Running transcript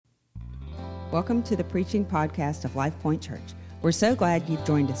Welcome to the preaching podcast of Life Point Church. We're so glad you've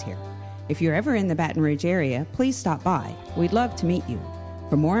joined us here. If you're ever in the Baton Rouge area, please stop by. We'd love to meet you.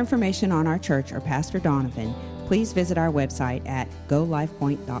 For more information on our church or Pastor Donovan, please visit our website at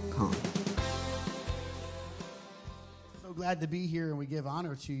golifepoint.com. So glad to be here, and we give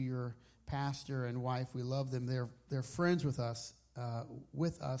honor to your pastor and wife. We love them. They're friends with us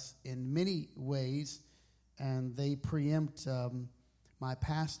in many ways, and they preempt my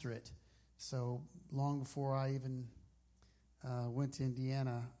pastorate. So long before I even went to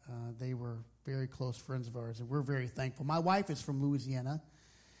Indiana, they were very close friends of ours, and we're very thankful. My wife is from Louisiana,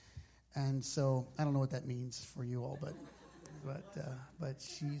 and so I don't know what that means for you all, but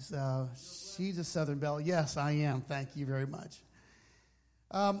she's a Southern Belle. Yes, I am. Thank you very much.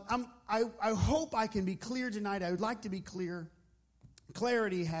 I hope I can be clear tonight. I would like to be clear.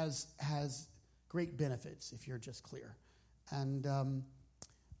 Clarity has great benefits if you're just clear, and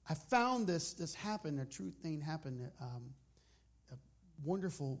I found this happen. A true thing happened. A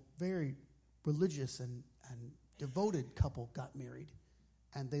wonderful, very religious and devoted couple got married,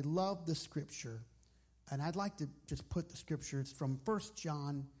 and they loved the scripture. And I'd like to just put the scripture. It's from 1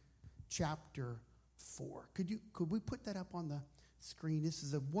 John chapter 4. Could we put that up on the screen? This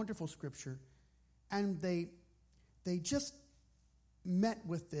is a wonderful scripture. And they just met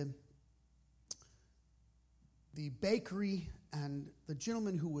with the bakery and the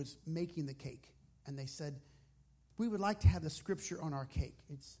gentleman who was making the cake. And they said, we would like to have the scripture on our cake.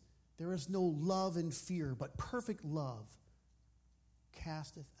 There is no love in fear, but perfect love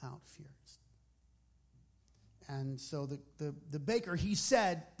casteth out fears. And so the baker, he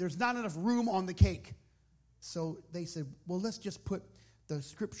said, there's not enough room on the cake. So they said, well, let's just put the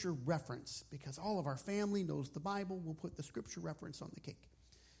scripture reference, because all of our family knows the Bible. We'll put the scripture reference on the cake.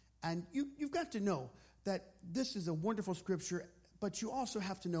 And you've got to know that this is a wonderful scripture, but you also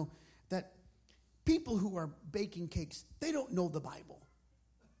have to know that people who are baking cakes, they don't know the Bible.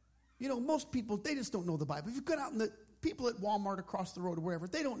 You know, most people, they just don't know the Bible. If you go out and the people at Walmart across the road or wherever,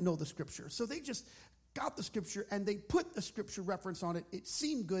 they don't know the scripture. So they just got the scripture and they put the scripture reference on it. It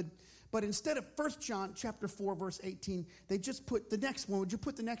seemed good, but instead of 1 John chapter 4, verse 18, they just put the next one. Would you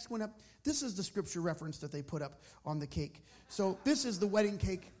put the next one up? This is the scripture reference that they put up on the cake. So this is the wedding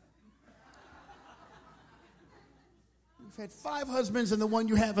cake. You've had 5 husbands, and the one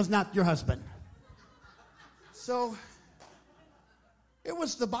you have is not your husband. So it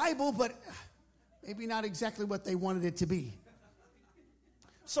was the Bible, but maybe not exactly what they wanted it to be.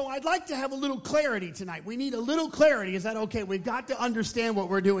 So I'd like to have a little clarity tonight. We need a little clarity. Is that okay? We've got to understand what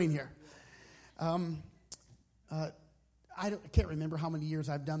we're doing here. I can't remember how many years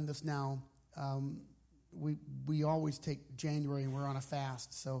I've done this now. We always take January, and we're on a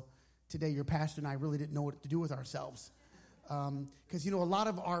fast. So today your pastor and I really didn't know what to do with ourselves. Because, a lot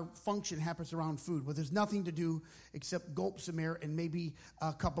of our function happens around food, where there's nothing to do except gulp some air and maybe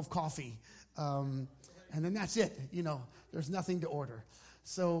a cup of coffee. And then that's it. There's nothing to order.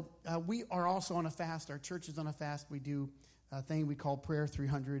 So we are also on a fast. Our church is on a fast. We do a thing we call Prayer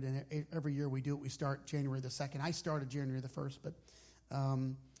 300, and every year we do it. We start January the 2nd. I started January the 1st, but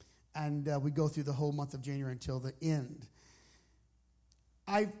we go through the whole month of January until the end.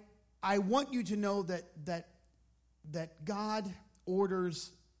 I want you to know that God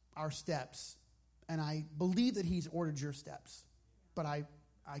orders our steps, and I believe that he's ordered your steps, but I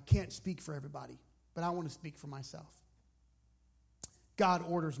can't speak for everybody, but I want to speak for myself. God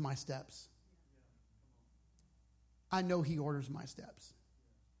orders my steps. I know he orders my steps.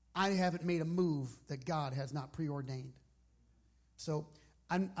 I haven't made a move that God has not preordained. So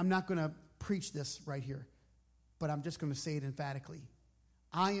I'm not going to preach this right here, but I'm just going to say it emphatically.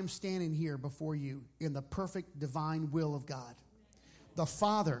 I am standing here before you in the perfect divine will of God. The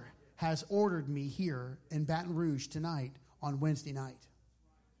Father has ordered me here in Baton Rouge tonight on Wednesday night.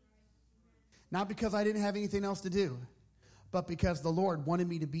 Not because I didn't have anything else to do, but because the Lord wanted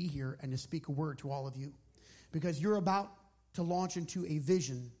me to be here and to speak a word to all of you. Because you're about to launch into a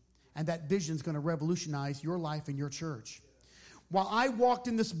vision, and that vision is going to revolutionize your life and your church. While I walked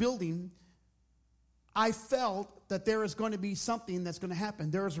in this building, I felt that there is going to be something that's going to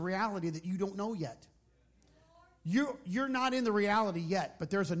happen. There is a reality that you don't know yet. You're not in the reality yet, but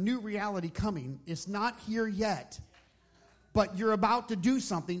there's a new reality coming. It's not here yet, but you're about to do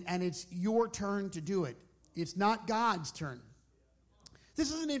something, and it's your turn to do it. It's not God's turn.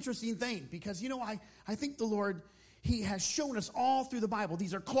 This is an interesting thing because, I think the Lord, he has shown us all through the Bible.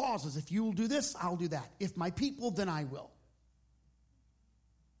 These are clauses. If you will do this, I'll do that. If my people, then I will.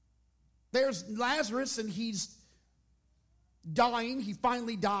 There's Lazarus, and he's dying. He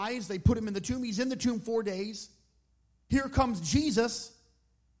finally dies. They put him in the tomb. He's in the tomb 4 days. Here comes Jesus.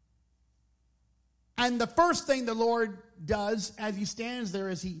 And the first thing the Lord does as he stands there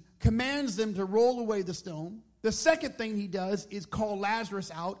is he commands them to roll away the stone. The second thing he does is call Lazarus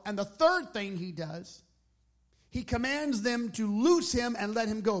out. And the third thing he does, he commands them to loose him and let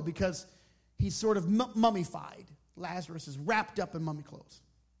him go because he's sort of mummified. Lazarus is wrapped up in mummy clothes.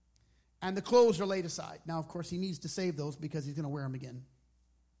 And the clothes are laid aside. Now, of course, he needs to save those because he's going to wear them again.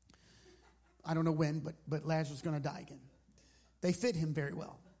 I don't know when, but Lazarus is going to die again. They fit him very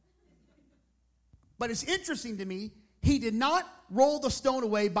well. But it's interesting to me, he did not roll the stone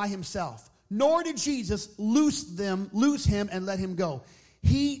away by himself, nor did Jesus loose him and let him go.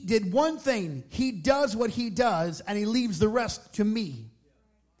 He did one thing. He does what he does, and he leaves the rest to me.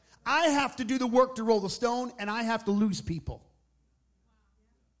 I have to do the work to roll the stone, and I have to loose people.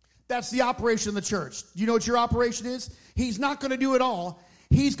 That's the operation of the church. You know what your operation is? He's not going to do it all.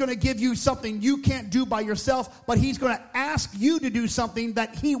 He's going to give you something you can't do by yourself, but he's going to ask you to do something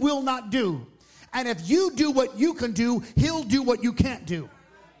that he will not do. And if you do what you can do, he'll do what you can't do.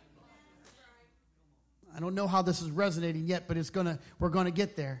 I don't know how this is resonating yet, but we're going to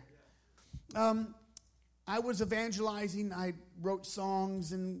get there. I was evangelizing. I wrote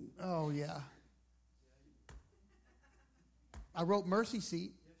songs and, I wrote Mercy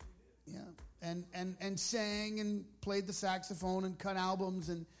Seat. Yeah. And sang and played the saxophone and cut albums.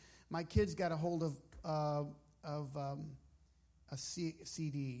 And my kids got a hold of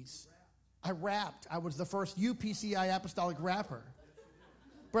CDs. I rapped. I was the first UPCI apostolic rapper.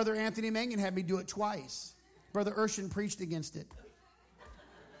 Brother Anthony Mangan had me do it twice. Brother Urshan preached against it.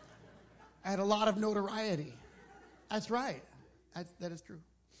 I had a lot of notoriety. That's right. That is true.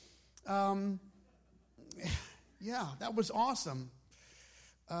 Yeah, that was awesome.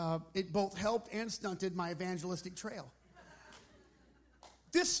 It both helped and stunted my evangelistic trail.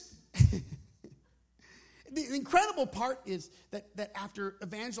 The incredible part is that after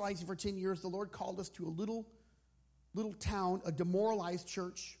evangelizing for 10 years, the Lord called us to a little town, a demoralized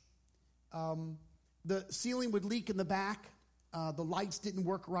church. The ceiling would leak in the back. The lights didn't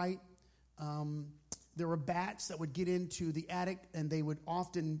work right. There were bats that would get into the attic, and they would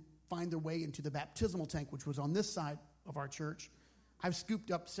often find their way into the baptismal tank, which was on this side of our church. I've scooped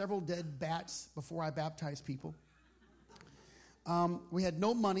up several dead bats before I baptized people. We had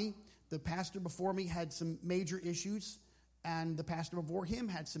no money. The pastor before me had some major issues, and the pastor before him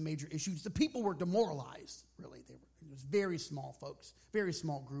had some major issues. The people were demoralized, really. It was very small folks, very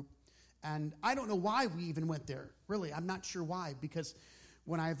small group. And I don't know why we even went there. Really, I'm not sure why, because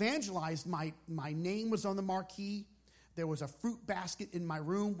when I evangelized, my name was on the marquee. There was a fruit basket in my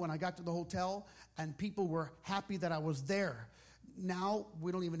room when I got to the hotel, and people were happy that I was there. Now,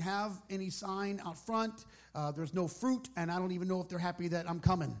 we don't even have any sign out front. There's no fruit, and I don't even know if they're happy that I'm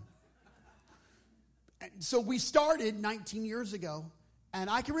coming. And so we started 19 years ago, and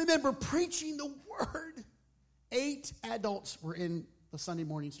I can remember preaching the word. 8 adults were in the Sunday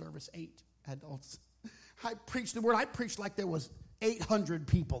morning service, 8 adults. I preached the word. I preached like there was 800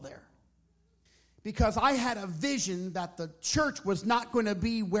 people there. Because I had a vision that the church was not going to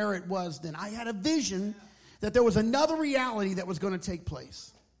be where it was then. I had a vision that there was another reality that was going to take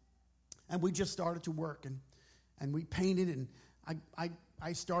place. And we just started to work, and we painted, and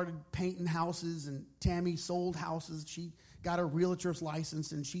I started painting houses, and Tammy sold houses. She got a realtor's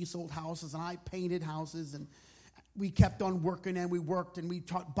license, and she sold houses, and I painted houses, and we kept on working, and we worked, and we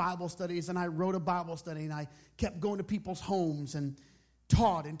taught Bible studies, and I wrote a Bible study, and I kept going to people's homes and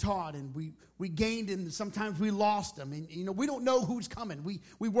taught, and we gained, and sometimes we lost them. And, we don't know who's coming.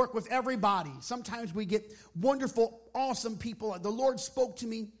 We work with everybody. Sometimes we get wonderful, awesome people. The Lord spoke to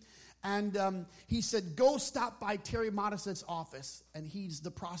me, and he said, go stop by Terry Modissett's office, and he's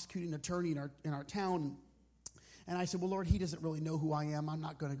the prosecuting attorney in our town. And I said, well, Lord, he doesn't really know who I am. I'm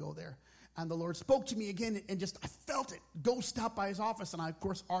not going to go there. And the Lord spoke to me again, and just I felt it. Go stop by his office. And I, of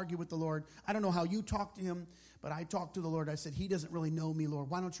course, argued with the Lord. I don't know how you talked to him, but I talked to the Lord. I said, he doesn't really know me, Lord.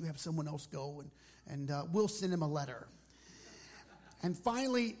 Why don't you have someone else go, and we'll send him a letter. And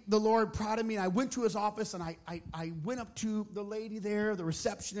finally, the Lord prodded me, and I went to his office, and I went up to the lady there, the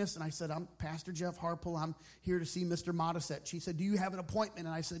receptionist, and I said, I'm Pastor Jeff Harpel. I'm here to see Mr. Modisette. She said, do you have an appointment?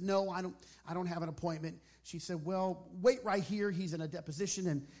 And I said, no, I don't have an appointment. She said, well, wait right here. He's in a deposition.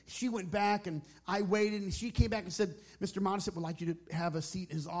 And she went back, and I waited, and she came back and said, Mr. Modisette would like you to have a seat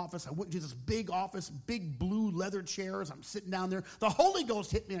in his office. I went into this big office, big blue leather chairs. I'm sitting down there. The Holy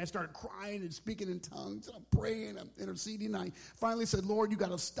Ghost hit me, and I started crying and speaking in tongues. And I'm praying, I'm interceding. And I finally said, Lord, you got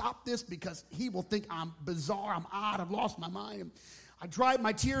to stop this because he will think I'm bizarre, I'm odd, I've lost my mind. And I dried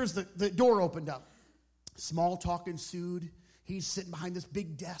my tears. The door opened up. Small talk ensued. He's sitting behind this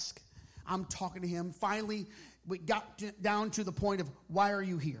big desk. I'm talking to him. Finally, we got down to the point of, why are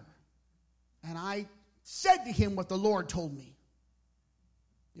you here? And I said to him what the Lord told me.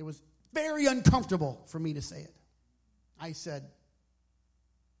 It was very uncomfortable for me to say it. I said,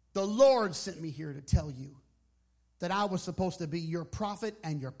 the Lord sent me here to tell you that I was supposed to be your prophet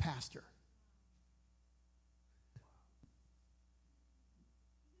and your pastor.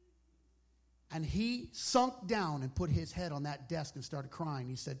 And he sunk down and put his head on that desk and started crying.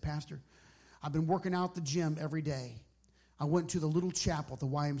 He said, Pastor, I've been working out at the gym every day. I went to the little chapel at the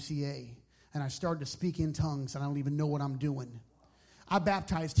YMCA, and I started to speak in tongues, and I don't even know what I'm doing. I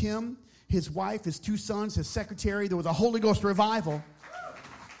baptized him, his wife, his 2 sons, his secretary. There was a Holy Ghost revival.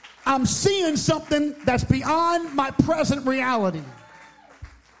 I'm seeing something that's beyond my present reality.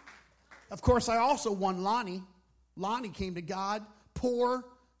 Of course, I also won Lonnie. Lonnie came to God, poor,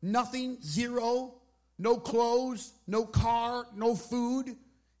 nothing, zero, no clothes, no car, no food.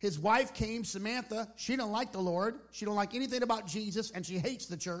 His wife came, Samantha. She don't like the Lord. She don't like anything about Jesus, and she hates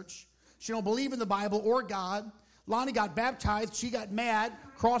the church. She don't believe in the Bible or God. Lonnie got baptized. She got mad,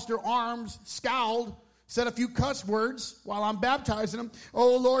 crossed her arms, scowled, said a few cuss words while I'm baptizing him.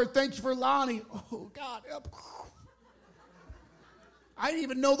 Oh, Lord, thank you for Lonnie. Oh, God. I didn't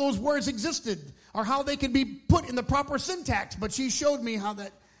even know those words existed or how they could be put in the proper syntax, but she showed me how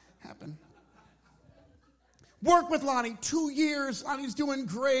that happened. Work with Lonnie 2 years. Lonnie's doing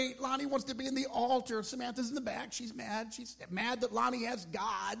great. Lonnie wants to be in the altar. Samantha's in the back. She's mad. She's mad that Lonnie has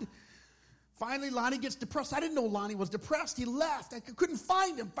God. Finally, Lonnie gets depressed. I didn't know Lonnie was depressed. He left. I couldn't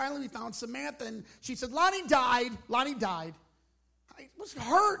find him. Finally, we found Samantha, and she said, Lonnie died. Lonnie died. I was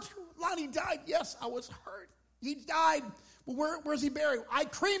hurt. Lonnie died. Yes, I was hurt. He died. Well, where's he buried? I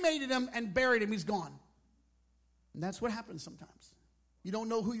cremated him and buried him. He's gone. And that's what happens sometimes. You don't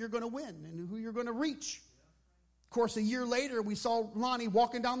know who you're going to win and who you're going to reach. Of course, a year later, we saw Lonnie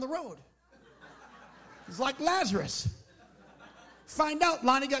walking down the road. It's like Lazarus. Find out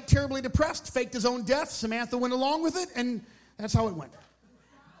Lonnie got terribly depressed, faked his own death. Samantha went along with it, and that's how it went.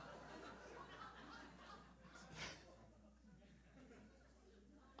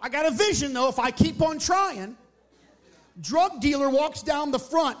 I got a vision, though, if I keep on trying. Drug dealer walks down the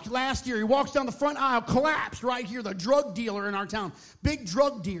front last year. He walks down the front aisle, collapsed right here, the drug dealer in our town. Big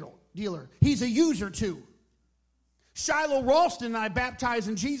drug dealer. He's a user, too. Shiloh Ralston, and I baptized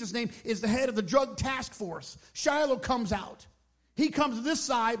in Jesus' name, is the head of the drug task force. Shiloh comes out. He comes to this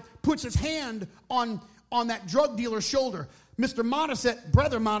side, puts his hand on that drug dealer's shoulder. Mr. Modisette,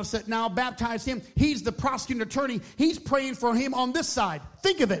 Brother Modisette, now baptized him. He's the prosecuting attorney. He's praying for him on this side.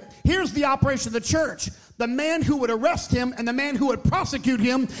 Think of it. Here's the operation of the church. The man who would arrest him and the man who would prosecute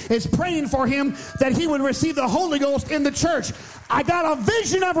him is praying for him that he would receive the Holy Ghost in the church. I got a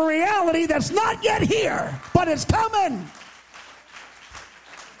vision of a reality that's not yet here, but it's coming.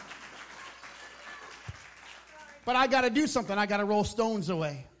 But I got to do something. I got to roll stones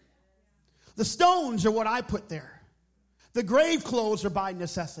away. The stones are what I put there. The grave clothes are by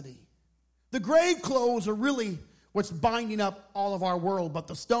necessity. The grave clothes are really what's binding up all of our world, but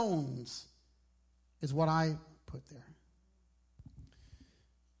the stones is what I put there.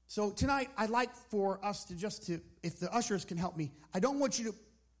 So tonight, I'd like for us to if the ushers can help me, I don't want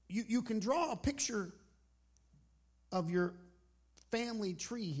you can draw a picture of your family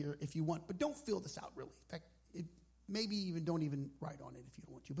tree here if you want, but don't fill this out really. In fact, maybe even don't even write on it if you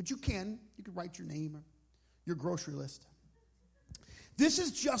don't want to, but you can write your name or your grocery list. This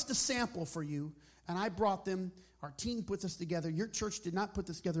is just a sample for you, and I brought them. Our team put this together. Your church did not put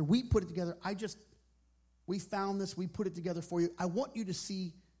this together. We put it together. We found this. We put it together for you. I want you to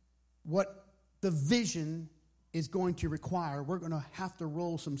see what the vision is going to require. We're going to have to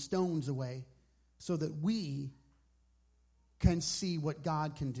roll some stones away so that we can see what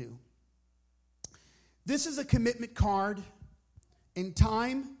God can do. This is a commitment card. In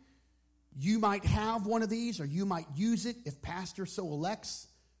time, you might have one of these, or you might use it if pastor so elects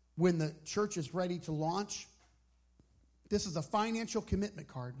when the church is ready to launch. This is a financial commitment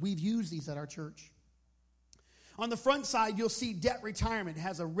card. We've used these at our church. On the front side, you'll see debt retirement. It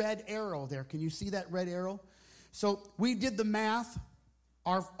has a red arrow there. Can you see that red arrow? So we did the math.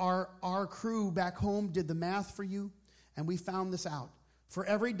 Our crew back home did the math for you, and we found this out. For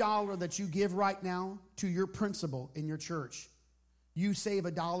every dollar that you give right now to your principal in your church, you save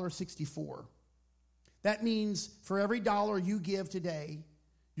 $1.64. That means for every dollar you give today,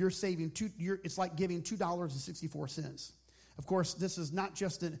 you're saving it's like giving $2.64. Of course, this is not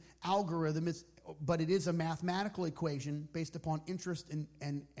just an algorithm, but it is a mathematical equation based upon interest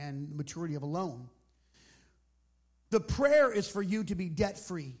and maturity of a loan. The prayer is for you to be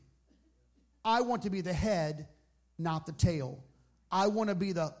debt-free. I want to be the head, not the tail. I want to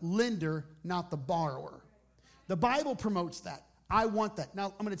be the lender, not the borrower. The Bible promotes that. I want that.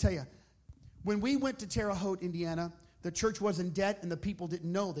 Now, I'm going to tell you, When we went to Terre Haute, Indiana, the church was in debt and the people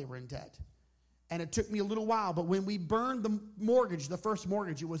didn't know they were in debt. And it took me a little while, but when we burned the mortgage, the first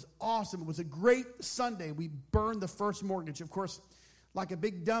mortgage, it was awesome. It was a great Sunday. We burned the first mortgage. Of course, like a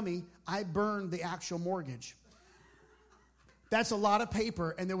big dummy, I burned the actual mortgage. That's a lot of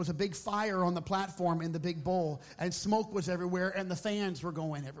paper, and there was a big fire on the platform in the big bowl, and smoke was everywhere, and the fans were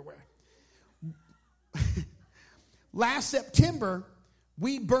going everywhere. Last September,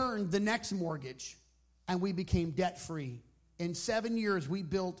 we burned the next mortgage, and we became debt-free. In 7 years, we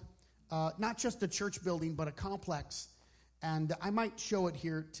built not just a church building, but a complex. And I might show it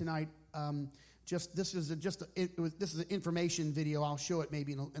here tonight. This is an information video. I'll show it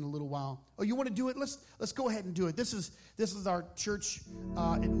maybe in a little while. Oh, you want to do it? Let's go ahead and do it. This is our church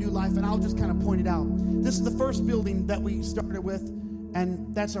in New Life, and I'll just kind of point it out. This is the first building that we started with,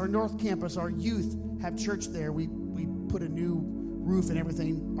 and that's our North Campus. Our youth have church there. We put a new roof and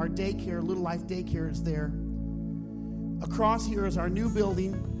everything. Our daycare, Little Life Daycare, is there. Across here is our new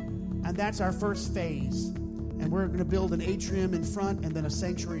building, and that's our first phase. And we're going to build an atrium in front and then a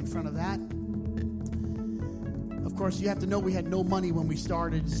sanctuary in front of that. Of course, you have to know we had no money when we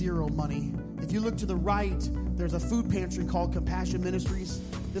started, zero money. If you look to the right, there's a food pantry called Compassion Ministries.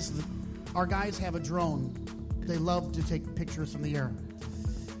 Our guys have a drone. They love to take pictures from the air.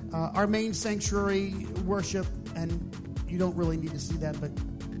 Our main sanctuary worship, and you don't really need to see that, but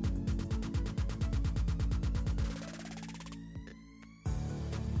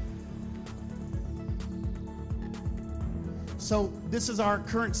so this is our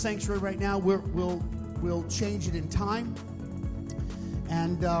current sanctuary right now. We'll change it in time,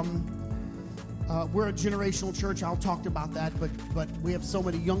 and we're a generational church. I'll talk about that, but we have so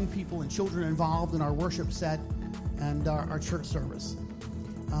many young people and children involved in our worship set and our church service.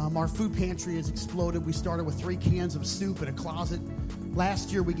 Our food pantry has exploded. We started with 3 cans of soup and a closet.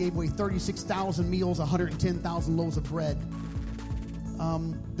 Last year, we gave away 36,000 meals, 110,000 loaves of bread.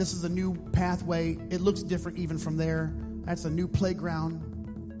 This is a new pathway. It looks different even from there. That's a new playground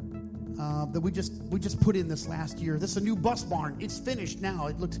that we just put in this last year. This is a new bus barn. It's finished now.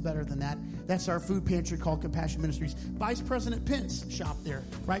 It looks better than that. That's our food pantry called Compassion Ministries. Vice President Pence shopped there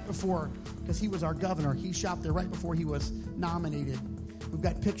right before, because he was our governor. He shopped there right before he was nominated. We've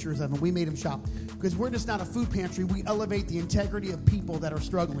got pictures of him. We made him shop. Because we're just not a food pantry. We elevate the integrity of people that are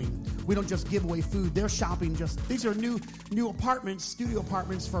struggling. We don't just give away food. They're shopping these are new apartments, studio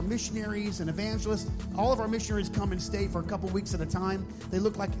apartments for missionaries and evangelists. All of our missionaries come and stay for a couple weeks at a time. They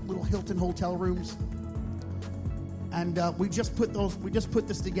look like little Hilton hotel rooms. And we just put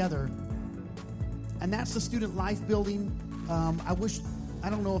this together. And that's the Student Life building. I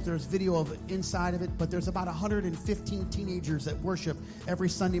don't know if there's video of it inside of it, but there's about 115 teenagers that worship every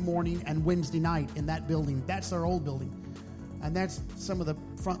Sunday morning and Wednesday night in that building. That's our old building. And that's some of the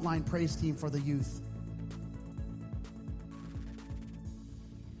frontline praise team for the youth.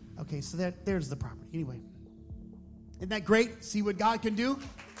 Okay, so there's the property. Anyway, isn't that great? See what God can do?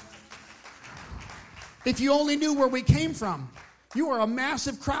 If you only knew where we came from, you are a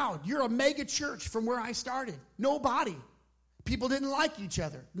massive crowd. You're a mega church from where I started. Nobody. People didn't like each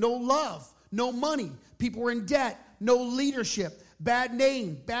other. No love. No money. People were in debt. No leadership. Bad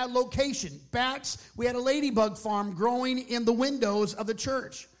name. Bad location. Bats. We had a ladybug farm growing in the windows of the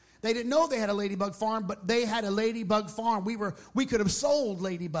church. They didn't know they had a ladybug farm, but they had a ladybug farm. We could have sold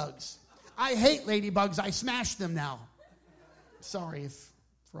ladybugs. I hate ladybugs. I smash them now. Sorry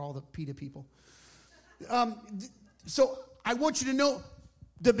for all the PETA people. So I want you to know,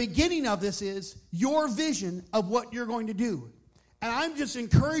 the beginning of this is your vision of what you're going to do. And I'm just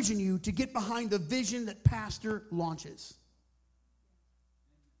encouraging you to get behind the vision that Pastor launches.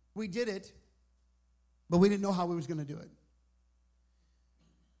 We did it, but we didn't know how we was going to do it.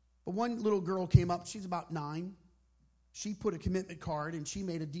 But one little girl came up. She's about 9. She put a commitment card, and she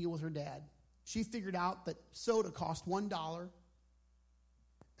made a deal with her dad. She figured out that soda cost $1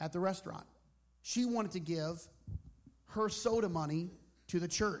 at the restaurant. She wanted to give her soda money to the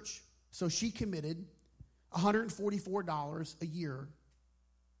church. So she committed $144 a year.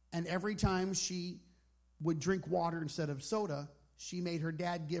 And every time she would drink water instead of soda, she made her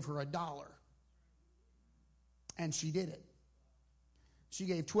dad give her $1. And she did it. She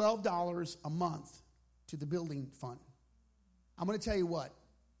gave $12 a month to the building fund. I'm going to tell you what,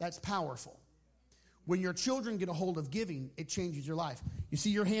 that's powerful. When your children get a hold of giving, it changes your life. You see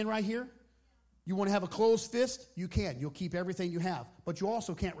your hand right here? You want to have a closed fist? You can. You'll keep everything you have. But you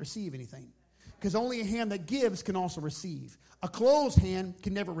also can't receive anything. Because only a hand that gives can also receive. A closed hand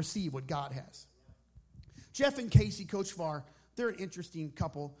can never receive what God has. Jeff and Casey, Coach Farr, they're an interesting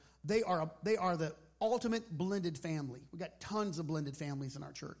couple. They are the ultimate blended family. We got tons of blended families in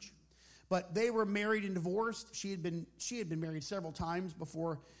our church. But they were married and divorced. She had been married several times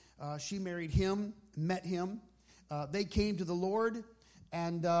before she married him, met him. They came to the Lord,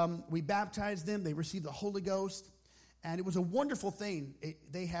 and we baptized them. They received the Holy Ghost, and it was a wonderful thing.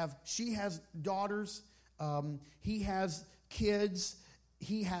 She has daughters. He has kids.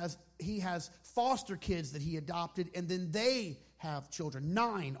 He has foster kids that he adopted, and then they have children,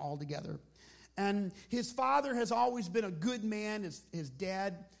 9 altogether. And his father has always been a good man. His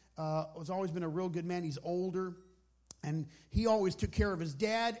dad has always been a real good man. He's older, and he always took care of his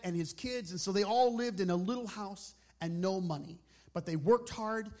dad and his kids, and so they all lived in a little house and no money. But they worked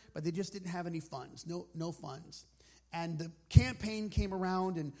hard, but they just didn't have any funds, no funds. And the campaign came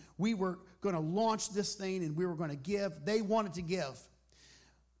around, and we were going to launch this thing, and we were going to give. They wanted to give.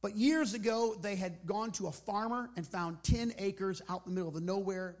 But years ago, they had gone to a farmer and found 10 acres out in the middle of the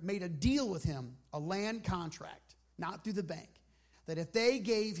nowhere, made a deal with him, a land contract, not through the bank, that if they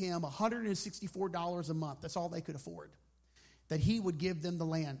gave him $164 a month, that's all they could afford, that he would give them the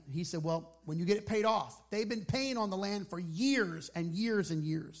land. He said, well, when you get it paid off, they've been paying on the land for years and years and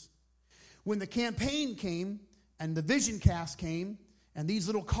years. When the campaign came and the vision cast came and these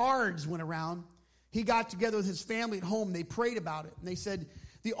little cards went around, he got together with his family at home. They prayed about it, and they said,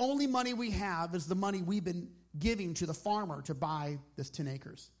 the only money we have is the money we've been giving to the farmer to buy this 10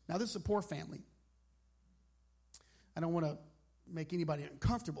 acres. Now, this is a poor family. I don't want to make anybody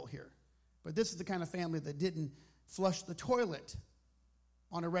uncomfortable here, but this is the kind of family that didn't flush the toilet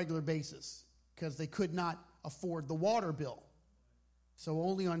on a regular basis because they could not afford the water bill. So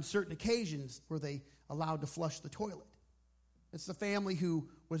only on certain occasions were they allowed to flush the toilet. It's the family who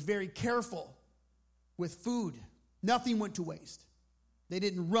was very careful with food. Nothing went to waste. They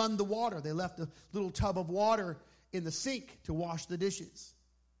didn't run the water. They left a little tub of water in the sink to wash the dishes.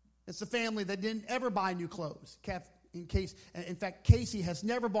 It's the family that didn't ever buy new clothes. In fact, Casey has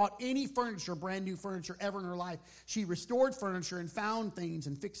never bought any furniture, brand new furniture, ever in her life. She restored furniture and found things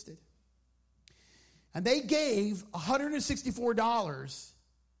and fixed it. And they gave $164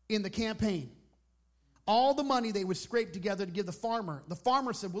 in the campaign. All the money they would scrape together to give the farmer. The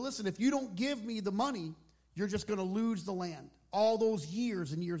farmer said, well, listen, if you don't give me the money, you're just going to lose the land. All those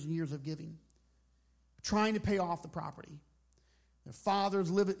years and years and years of giving, trying to pay off the property. His father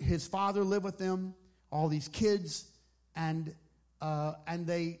lived with them, all these kids, and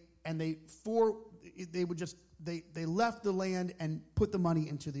they left the land and put the money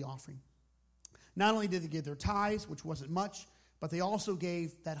into the offering. Not only did they give their tithes, which wasn't much, but they also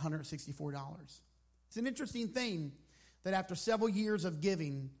gave that $164. It's an interesting thing that after several years of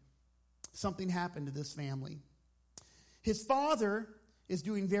giving, something happened to this family. His father is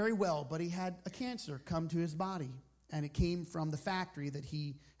doing very well, but he had a cancer come to his body, and it came from the factory that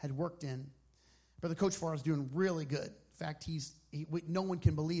he had worked in. Brother Coach Farr is doing really good. In fact, no one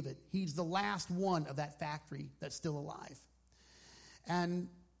can believe it. He's the last one of that factory that's still alive. And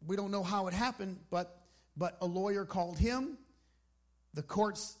we don't know how it happened, but a lawyer called him. The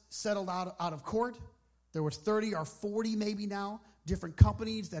courts settled out of court. There was 30 or 40 maybe now different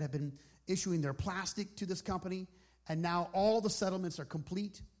companies that have been issuing their plastic to this company. And now all the settlements are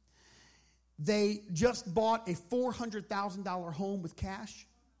complete. They just bought a $400,000 home with cash.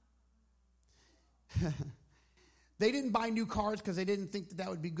 They didn't buy new cars because they didn't think that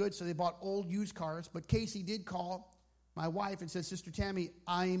would be good, so they bought old used cars. But Casey did call my wife and said, Sister Tammy,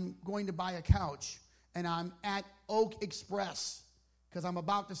 I'm going to buy a couch, and I'm at Oak Express because I'm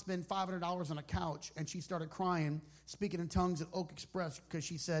about to spend $500 on a couch. And she started crying, speaking in tongues at Oak Express because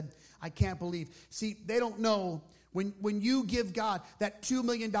she said, I can't believe. See, they don't know. When you give God that $2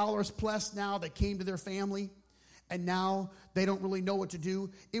 million plus now that came to their family, and now they don't really know what to do,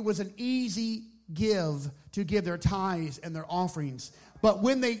 it was an easy to give their tithes and their offerings. But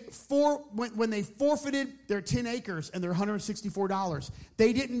when they forfeited their 10 acres and their $164,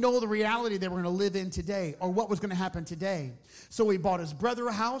 they didn't know the reality they were going to live in today or what was going to happen today. So he bought his brother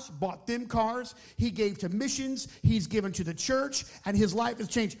a house, bought them cars. He gave to missions. He's given to the church, and his life has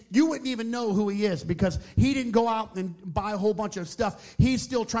changed. You wouldn't even know who he is because he didn't go out and buy a whole bunch of stuff. He's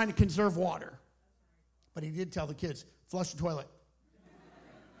still trying to conserve water. But he did tell the kids, flush the toilet.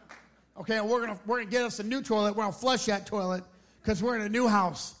 Okay, we're gonna get us a new toilet. We're gonna flush that toilet because we're in a new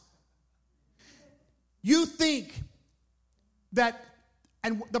house. You think that,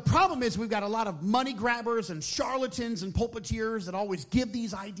 and the problem is we've got a lot of money grabbers and charlatans and pulpiteers that always give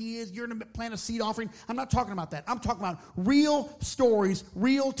these ideas. You're going to plant a seed offering. I'm not talking about that. I'm talking about real stories,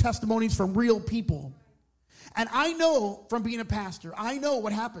 real testimonies from real people. And I know from being a pastor, I know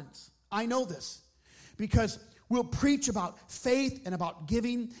what happens. I know this because We'll preach about faith and about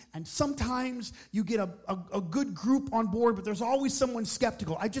giving, and sometimes you get a good group on board, but there's always someone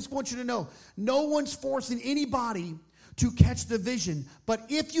skeptical. I just want you to know, no one's forcing anybody to catch the vision. But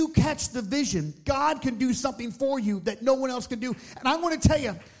if you catch the vision, God can do something for you that no one else can do. And I want to tell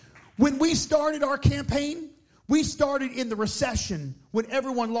you, when we started our campaign, we started in the recession when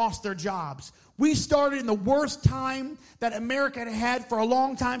everyone lost their jobs. We started in the worst time that America had had for a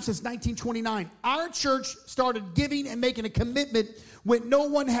long time, since 1929. Our church started giving and making a commitment when no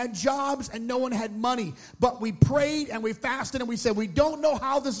one had jobs and no one had money. But we prayed and we fasted and we said, we don't know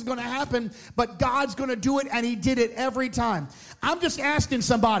how this is going to happen, but God's going to do it, and he did it every time. I'm just asking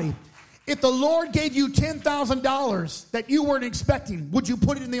somebody, if the Lord gave you $10,000 that you weren't expecting, would you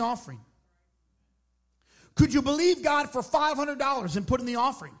put it in the offering? Could you believe God for $500 and put in the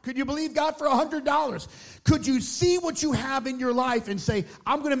offering? Could you believe God for $100? Could you see what you have in your life and say,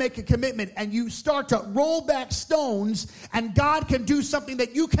 I'm going to make a commitment, and you start to roll back stones, and God can do something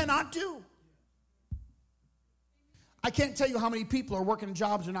that you cannot do? I can't tell you how many people are working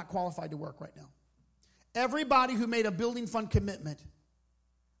jobs they're not qualified to work right now. Everybody who made a building fund commitment,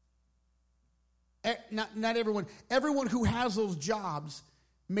 not everyone, everyone who has those jobs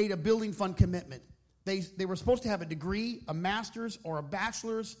made a building fund commitment. They were supposed to have a degree, a master's, or a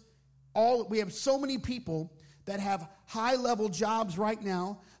bachelor's. We have so many people that have high-level jobs right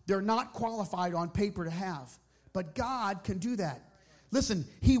now. They're not qualified on paper to have. But God can do that. Listen,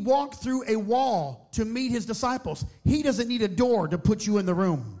 he walked through a wall to meet his disciples. He doesn't need a door to put you in the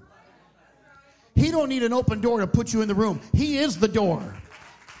room. He don't need an open door to put you in the room. He is the door.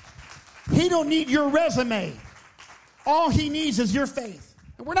 He don't need your resume. All he needs is your faith.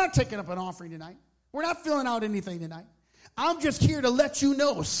 And we're not taking up an offering tonight. We're not filling out anything tonight. I'm just here to let you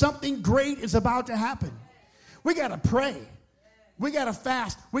know something great is about to happen. We got to pray. We got to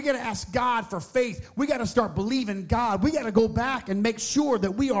fast. We got to ask God for faith. We got to start believing God. We got to go back and make sure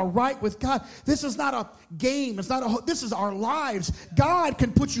that we are right with God. This is not a game. This is our lives. God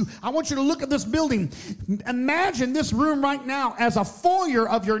can put you. I want you to look at this building. Imagine this room right now as a foyer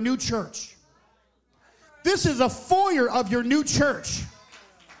of your new church. This is a foyer of your new church.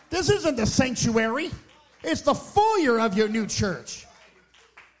 This isn't the sanctuary. It's the foyer of your new church.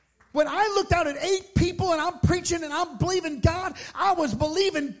 When I looked out at 8 people and I'm preaching and I'm believing God, I was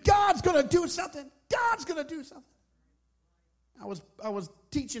believing God's going to do something. God's going to do something. I was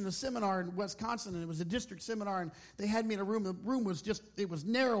teaching a seminar in Wisconsin, and it was a district seminar, and they had me in a room. The room was it was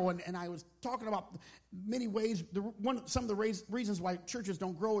narrow, and I was talking about many ways. Some of the reasons why churches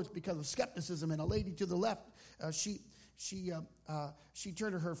don't grow is because of skepticism. And a lady to the left, she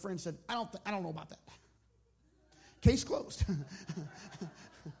turned to her friend and said, I don't know about that. Case closed.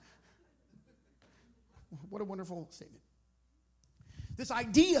 What a wonderful statement. This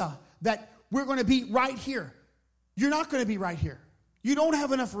idea that we're going to be right here. You're not going to be right here. You don't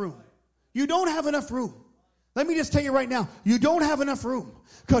have enough room. You don't have enough room. Let me just tell you right now, you don't have enough room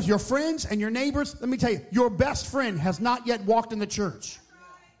because your friends and your neighbors, let me tell you, your best friend has not yet walked in the church.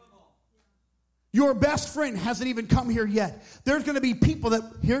 Your best friend hasn't even come here yet. There's going to be people that,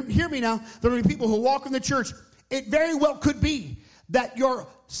 hear me now, there are going to be people who walk in the church. It very well could be that your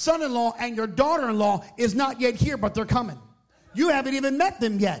son-in-law and your daughter-in-law is not yet here, but they're coming. You haven't even met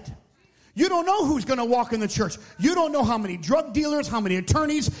them yet. You don't know who's going to walk in the church. You don't know how many drug dealers, how many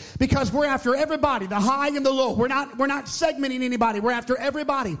attorneys, because we're after everybody, the high and the low. We're not segmenting anybody. We're after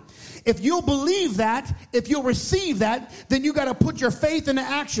everybody. If you'll believe that, if you'll receive that, then you got to put your faith into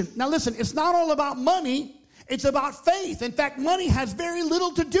action. Now listen, it's not all about money. It's about faith. In fact, money has very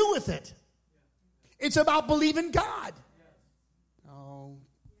little to do with it. It's about believing God. Oh,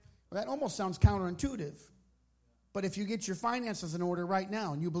 that almost sounds counterintuitive. But if you get your finances in order right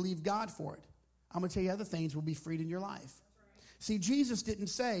now and you believe God for it, I'm going to tell you other things will be freed in your life. See, Jesus didn't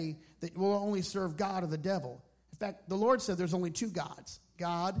say that we'll only serve God or the devil. In fact, the Lord said there's only 2 gods,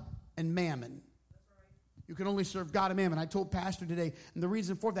 God and mammon. You can only serve God and mammon. I told Pastor today, and the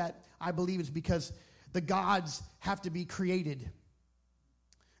reason for that, I believe, is because the gods have to be created.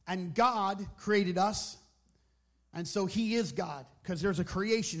 And God created us, and so he is God because there's a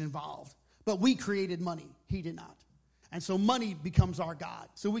creation involved. But we created money. He did not. And so money becomes our God.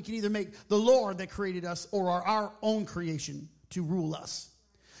 So we can either make the Lord that created us or our own creation to rule us.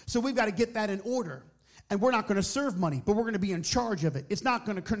 So we've got to get that in order. And we're not going to serve money, but we're going to be in charge of it. It's not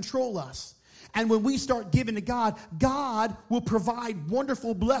going to control us. And when we start giving to God, God will provide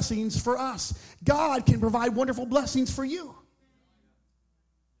wonderful blessings for us. God can provide wonderful blessings for you.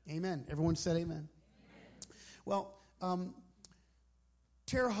 Amen. Everyone said amen. Well,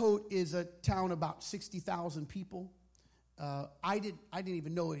 Terre Haute is a town about 60,000 people. I didn't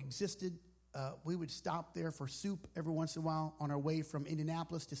even know it existed we would stop there for soup every once in a while on our way from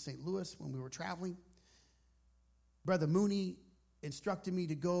Indianapolis to St. Louis when we were traveling. Brother Mooney instructed me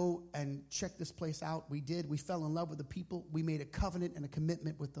to go and check this place out. We did. We fell in love with the people. We made a covenant and a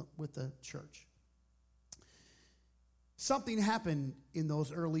commitment with the church. Something happened in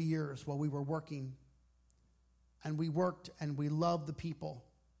those early years while we were working, and we worked and we loved the people,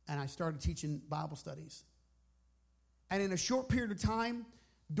 and I started teaching Bible studies. And in a short period of time,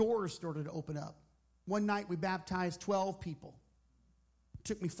 doors started to open up. One night we baptized 12 people. It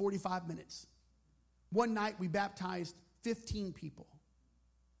took me 45 minutes. One night we baptized 15 people.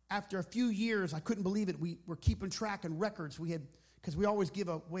 After a few years, I couldn't believe it. We were keeping track and records. We had, because we always give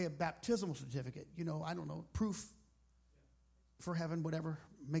away a baptismal certificate. You know, I don't know, proof for heaven, whatever.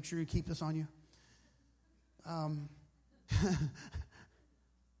 Make sure you keep this on you. I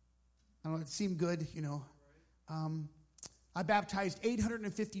don't know, it seemed good, you know. I baptized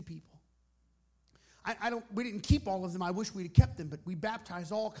 850 people. We didn't keep all of them. I wish we'd have kept them, but we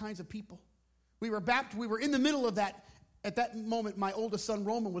baptized all kinds of people. We were in the middle of that. At that moment, my oldest son,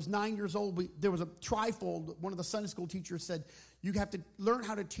 Roman, was 9 years old. There was a trifold. One of the Sunday school teachers said, you have to learn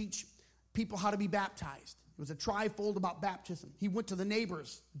how to teach people how to be baptized. It was a trifold about baptism. He went to the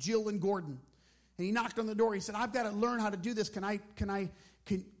neighbors, Jill and Gordon, and he knocked on the door. He said, I've got to learn how to do this. Can I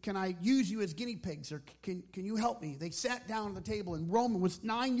use you as guinea pigs, or can you help me? They sat down at the table, and Roman was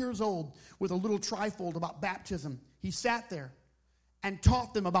 9 years old with a little trifold about baptism. He sat there and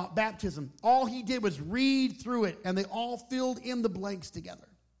taught them about baptism. All he did was read through it, and they all filled in the blanks together.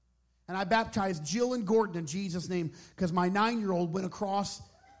 And I baptized Jill and Gordon in Jesus' name because my 9-year-old went across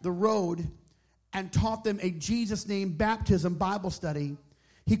the road and taught them a Jesus name baptism Bible study.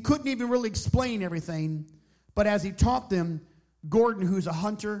 He couldn't even really explain everything, but as he taught them, Gordon, who's a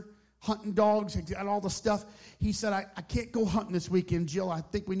hunter, hunting dogs and all the stuff, he said, I can't go hunting this weekend, Jill. I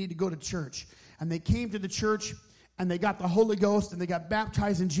think we need to go to church. And they came to the church, and they got the Holy Ghost, and they got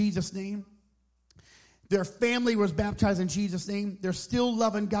baptized in Jesus' name. Their family was baptized in Jesus' name. They're still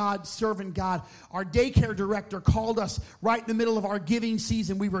loving God, serving God. Our daycare director called us right in the middle of our giving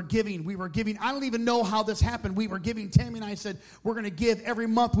season. We were giving. I don't even know how this happened. We were giving. Tammy and I said, we're going to give every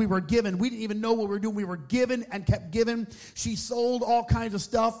month. We were giving. We didn't even know what we were doing. We were giving and kept giving. She sold all kinds of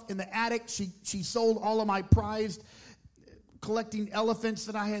stuff in the attic. She sold all of my prized collecting elephants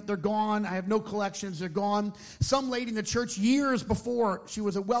that I had. They're gone. I have no collections. They're gone. Some lady in the church years before, she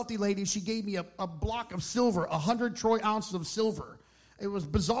was a wealthy lady. She gave me a block of silver, 100 troy ounces of silver. It was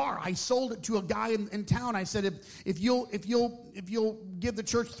bizarre. I sold it to a guy in town. I said, if you'll give the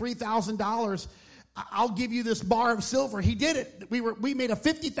church $3,000, I'll give you this bar of silver. He did it. We made a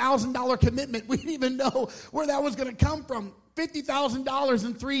 $50,000 commitment. We didn't even know where that was going to come from. $50,000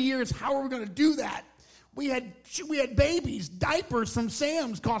 in 3 years. How are we going to do that? We had babies. Diapers from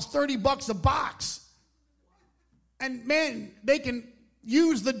Sam's cost $30 a box. And man, they can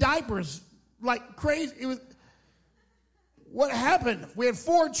use the diapers like crazy. What happened? We had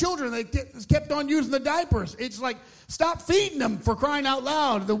 4 children. They kept on using the diapers. It's like, stop feeding them, for crying out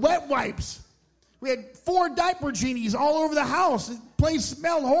loud. The wet wipes. We had 4 diaper genies all over the house. The place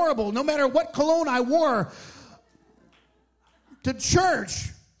smelled horrible. No matter what cologne I wore to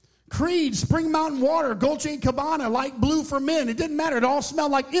church. Creed, Spring Mountain Water, Dolce & Gabbana, light blue for men. It didn't matter. It all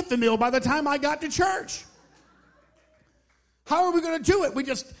smelled like Infamil by the time I got to church. How are we going to do it?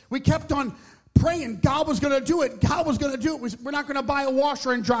 We kept on praying. God was going to do it. God was going to do it. We're not going to buy a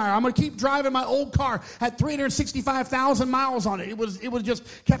washer and dryer. I'm going to keep driving my old car. Had 365,000 miles on it. It was just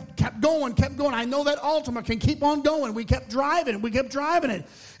kept going. I know that Altima can keep on going. We kept driving it.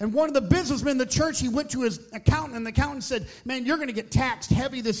 And one of the businessmen in the church, he went to his accountant, and the accountant said, man, you're going to get taxed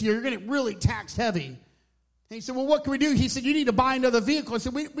heavy this year. You're going to get really taxed heavy. And he said, well, what can we do? He said, you need to buy another vehicle. I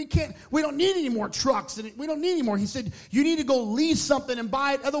said, we don't need any more trucks. We don't need any more. He said, you need to go lease something and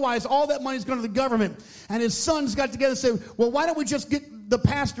buy it. Otherwise, all that money is going to the government. And his sons got together and said, well, why don't we just get the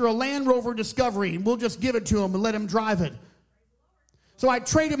pastor a Land Rover Discovery, and we'll just give it to him and let him drive it. So I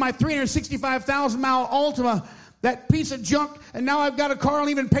traded my 365,000-mile Altima, that piece of junk, and now I've got a car. I don't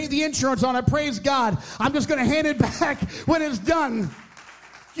even pay the insurance on it. Praise God. I'm just going to hand it back when it's done.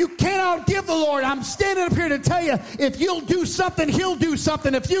 You cannot give the Lord. I'm standing up here to tell you, if you'll do something, he'll do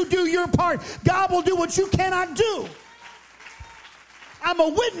something. If you do your part, God will do what you cannot do. I'm a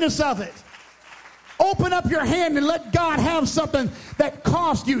witness of it. Open up your hand and let God have something that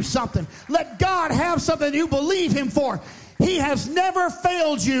cost you something. Let God have something you believe him for. He has never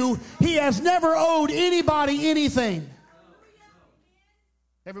failed you. He has never owed anybody anything.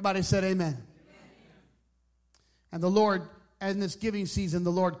 Everybody said amen. And the Lord And this giving season,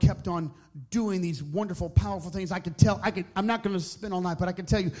 the Lord kept on doing these wonderful, powerful things. I'm not going to spend all night, but I can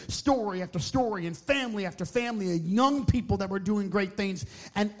tell you story after story and family after family of young people that were doing great things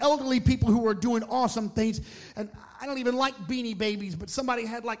and elderly people who were doing awesome things. And I don't even like Beanie Babies, but somebody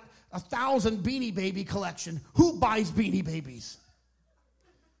had like 1,000 Beanie Baby collection. Who buys Beanie Babies?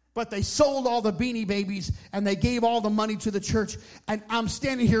 But they sold all the Beanie Babies and they gave all the money to the church. And I'm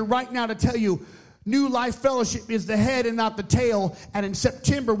standing here right now to tell you, New Life Fellowship is the head and not the tail. And in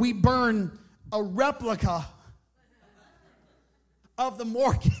September, we burn a replica of the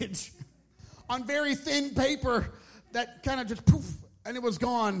mortgage on very thin paper that kind of just poof, and it was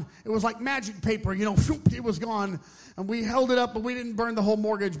gone. It was like magic paper, it was gone. And we held it up, but we didn't burn the whole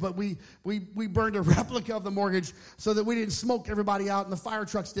mortgage, but we burned a replica of the mortgage so that we didn't smoke everybody out and the fire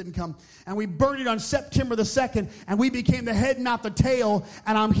trucks didn't come. And we burned it on September the 2nd, and we became the head, not the tail.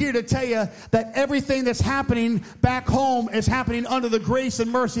 And I'm here to tell you that everything that's happening back home is happening under the grace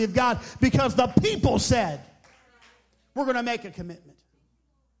and mercy of God because the people said, we're going to make a commitment.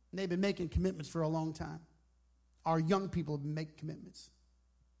 And they've been making commitments for a long time. Our young people have been making commitments.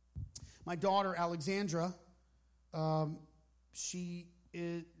 My daughter, Alexandra, she's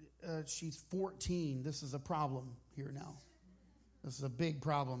 14. This is a problem here now. This is a big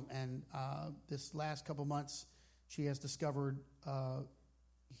problem. And this last couple months, she has discovered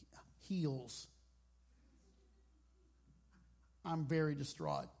heels. I'm very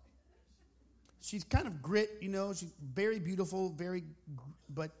distraught. She's kind of grit, she's very beautiful,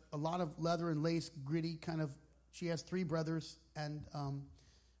 but a lot of leather and lace, gritty kind of. She has 3 brothers, and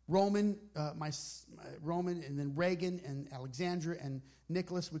Roman, Roman, and then Reagan, and Alexandra, and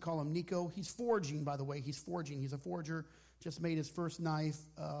Nicholas. We call him Nico. He's forging, by the way. He's forging. He's a forger. Just made his first knife.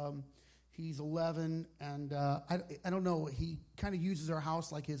 He's 11, and I don't know. He kind of uses our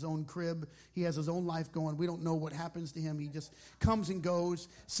house like his own crib. He has his own life going. We don't know what happens to him. He just comes and goes.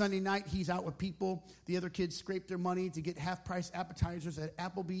 Sunday night, he's out with people. The other kids scrape their money to get half-price appetizers at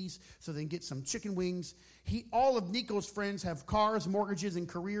Applebee's so they can get some chicken wings. All of Nico's friends have cars, mortgages, and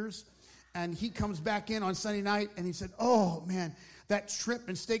careers, and he comes back in on Sunday night, and he said, oh, man, that shrimp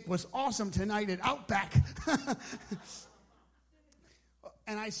and steak was awesome tonight at Outback.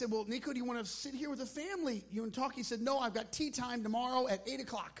 And I said, well, Nico, do you want to sit here with the family? You want to talk? He said, no, I've got tea time tomorrow at 8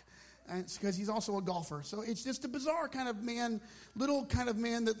 o'clock. And it's because he's also a golfer. So it's just a bizarre kind of man, little kind of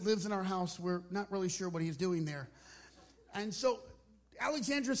man that lives in our house. We're not really sure what he's doing there. And so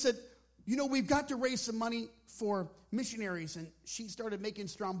Alexandra said, we've got to raise some money for missionaries. And she started making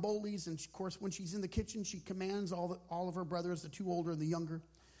strombolis. And, of course, when she's in the kitchen, she commands all of her brothers, the 2 older and the younger.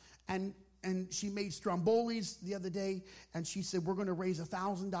 And she made strombolis the other day, and she said, we're going to raise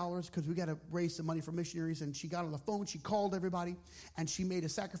 $1,000 because we got to raise some money for missionaries. And she got on the phone, she called everybody, and she made a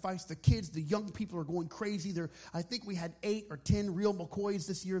sacrifice. The kids, the young people are going crazy. I think we had 8 or 10 real McCoys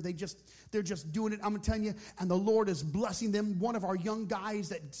this year. They're just doing it. I'm telling you, and the Lord is blessing them. One of our young guys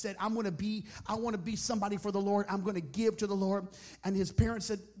that said, I want to be somebody for the Lord. I'm going to give to the Lord. And his parents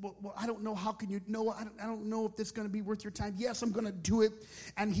said, well, I don't know. How can you know? I don't know if this is going to be worth your time. Yes, I'm going to do it.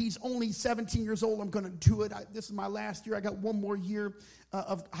 And he's only 17 years old. I'm going to do it. This is my last year. I got one more year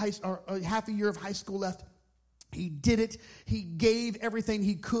of half a year of high school left. He did it. He gave everything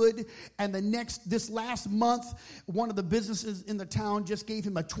he could. And this last month, one of the businesses in the town just gave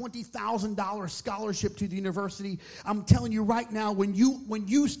him a $20,000 scholarship to the university. I'm telling you right now, when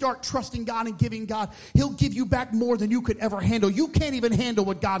you start trusting God and giving God, he'll give you back more than you could ever handle. You can't even handle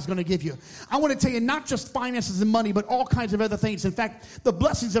what God's going to give you. I want to tell you, not just finances and money, but all kinds of other things. In fact, the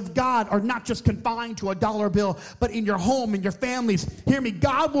blessings of God are not just confined to a dollar bill, but in your home, in your families. Hear me.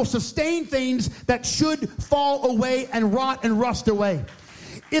 God will sustain things that should fall away and rot and rust away.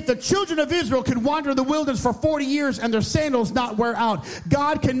 If the children of Israel could wander in the wilderness for 40 years and their sandals not wear out,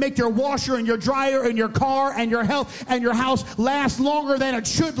 God can make your washer and your dryer and your car and your health and your house last longer than it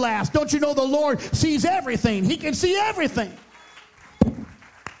should last. Don't you know the Lord sees everything? He can see everything.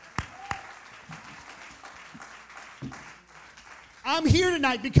 I'm here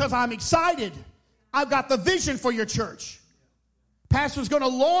tonight because I'm excited. I've got the vision for your church. Pastor's going to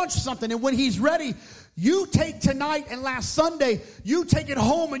launch something, and when he's ready, you take tonight and last Sunday, you take it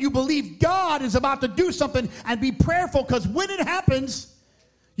home and you believe God is about to do something, and be prayerful, because when it happens,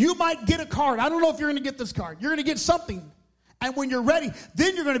 you might get a card. I don't know if you're going to get this card. You're going to get something. And when you're ready,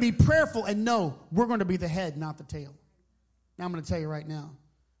 then you're going to be prayerful and know we're going to be the head, not the tail. Now I'm going to tell you right now,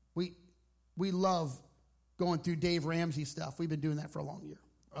 we love going through Dave Ramsey stuff. We've been doing that for a long year,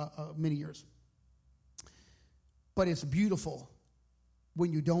 many years. But it's beautiful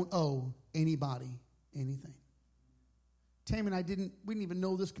when you don't owe anybody anything. Tam and I we didn't even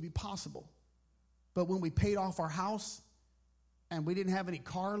know this could be possible. But when we paid off our house, and we didn't have any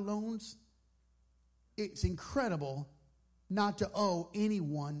car loans, it's incredible not to owe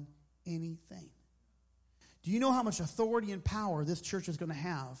anyone anything. Do you know how much authority and power this church is going to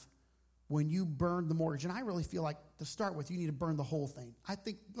have when you burn the mortgage? And I really feel like, to start with, you need to burn the whole thing. I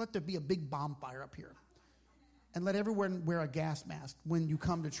think let there be a big bonfire up here. And let everyone wear a gas mask when you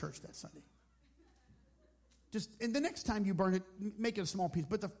come to church that Sunday. And the next time you burn it, make it a small piece.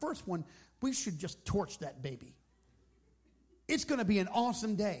 But the first one, we should just torch that baby. It's going to be an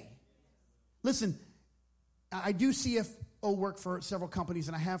awesome day. Listen, I do CFO work for several companies,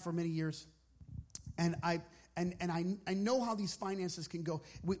 and I have for many years. And I know how these finances can go.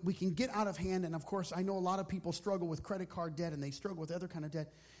 We can get out of hand, and of course, I know a lot of people struggle with credit card debt, and they struggle with other kind of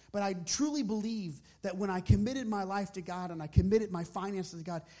debt. But I truly believe that when I committed my life to God and I committed my finances to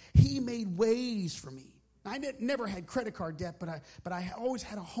God, He made ways for me. I never had credit card debt, but I always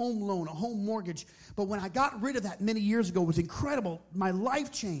had a home loan, a home mortgage. But when I got rid of that many years ago, it was incredible. My life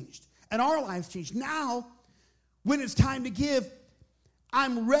changed, and our lives changed. Now, when it's time to give,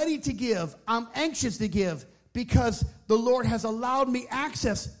 I'm ready to give. I'm anxious to give because the Lord has allowed me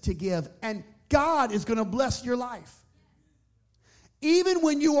access to give, and God is going to bless your life. Even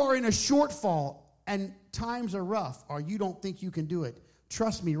when you are in a shortfall and times are rough or you don't think you can do it,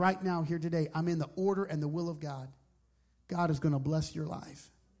 trust me, right now, here today, I'm in the order and the will of God. God is going to bless your life,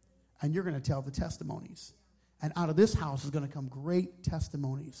 and you're going to tell the testimonies. And out of this house is going to come great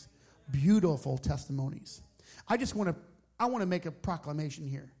testimonies, beautiful testimonies. I want to make a proclamation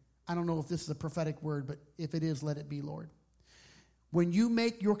here. I don't know if this is a prophetic word, but if it is, let it be, Lord. When you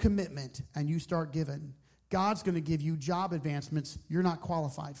make your commitment and you start giving, God's going to give you job advancements you're not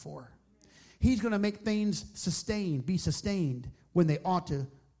qualified for. He's going to make things be sustained when they ought to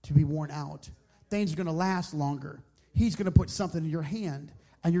be worn out. Things are going to last longer. He's going to put something in your hand,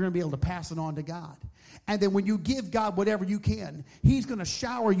 and you're going to be able to pass it on to God. And then when you give God whatever you can, He's going to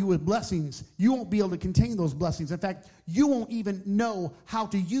shower you with blessings. You won't be able to contain those blessings. In fact, you won't even know how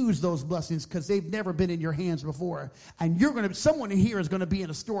to use those blessings because they've never been in your hands before. And someone here is going to be in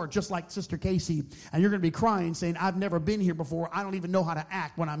a store just like Sister Casey, and you're going to be crying saying, I've never been here before. I don't even know how to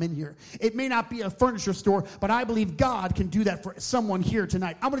act when I'm in here. It may not be a furniture store, but I believe God can do that for someone here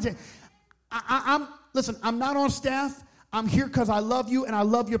tonight. I'm going to tell you, listen, I'm not on staff. I'm here because I love you, and I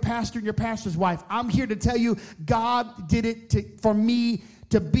love your pastor and your pastor's wife. I'm here to tell you God did it for me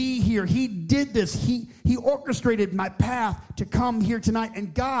to be here. He did this. He orchestrated my path to come here tonight,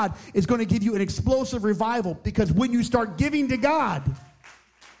 and God is going to give you an explosive revival because when you start giving to God,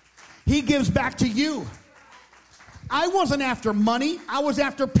 He gives back to you. I wasn't after money. I was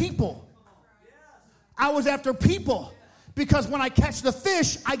after people. I was after people because when I catch the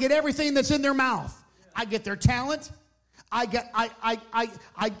fish, I get everything that's in their mouth. I get their talent. I get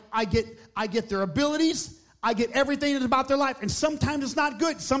their abilities. I get everything that's about their life. And sometimes it's not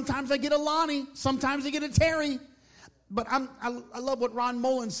good. Sometimes I get a Lonnie. Sometimes I get a Terry. But I love what Ron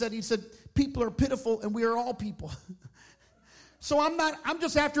Mullins said. He said, people are pitiful and we are all people. So I'm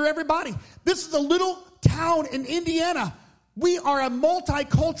just after everybody. This is a little town in Indiana. We are a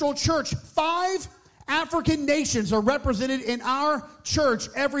multicultural church. 5 African nations are represented in our church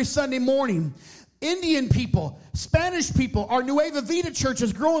every Sunday morning. Indian people, Spanish people. Our Nueva Vida church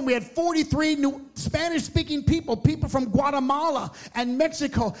is growing. We had 43 new Spanish-speaking people from Guatemala and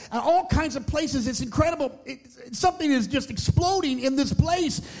Mexico and all kinds of places. It's incredible. Something is just exploding in this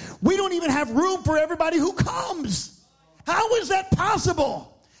place. We don't even have room for everybody who comes. How is that possible?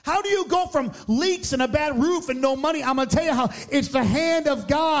 How do you go from leaks and a bad roof and no money? I'm going to tell you how. It's the hand of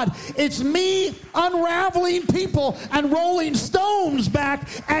God. It's me unraveling people and rolling stones back,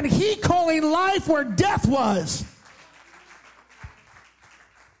 and He calling life where death was.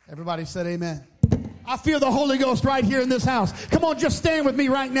 Everybody said amen. I feel the Holy Ghost right here in this house. Come on, just stand with me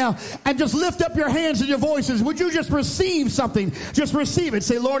right now and just lift up your hands and your voices. Would you just receive something? Just receive it.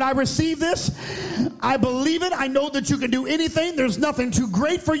 Say, Lord, I receive this. I believe it. I know that you can do anything. There's nothing too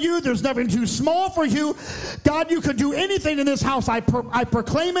great for you. There's nothing too small for you. God, you can do anything in this house. I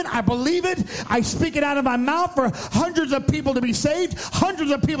proclaim it. I believe it. I speak it out of my mouth for hundreds of people to be saved,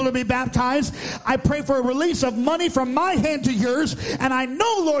 hundreds of people to be baptized. I pray for a release of money from my hand to yours. And I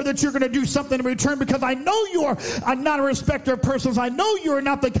know, Lord, that you're going to do something in return because I know you are not a respecter of persons. I know you are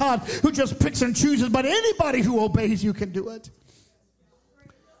not the God who just picks and chooses, but anybody who obeys you can do it.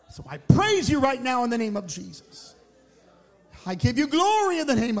 So I praise you right now in the name of Jesus. I give you glory in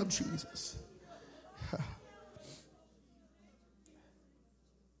the name of Jesus.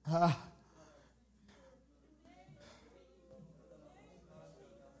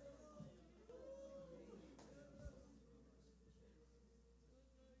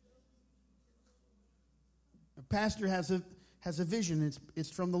 Pastor has has a vision. It's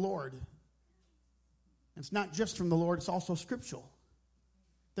from the Lord. It's not just from the Lord, it's also scriptural.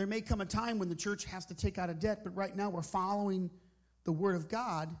 There may come a time when the church has to take out a debt, but right now we're following the word of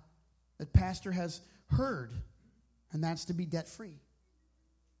God that pastor has heard, and that's to be debt-free.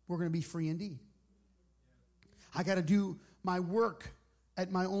 We're going to be free indeed. I got to do my work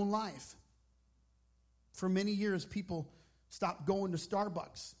at my own life. For many years, people stopped going to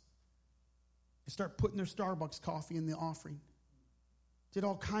Starbucks. They start putting their Starbucks coffee in the offering. Did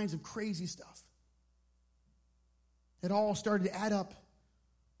all kinds of crazy stuff. It all started to add up.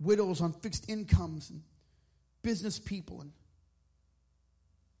 Widows on fixed incomes and business people and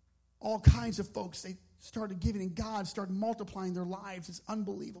all kinds of folks. They started giving, and God started multiplying their lives. It's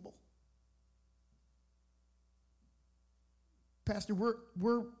unbelievable. Pastor,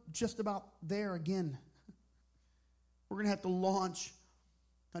 we're just about there again. We're going to have to launch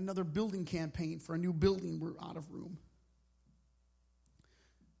another building campaign for a new building. We're out of room.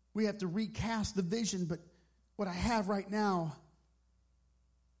 We have to recast the vision, but what I have right now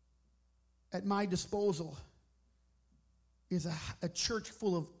at my disposal is a church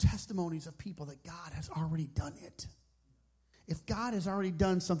full of testimonies of people that God has already done it. If God has already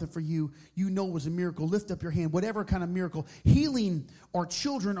done something for you, you know it was a miracle. Lift up your hand, whatever kind of miracle, healing or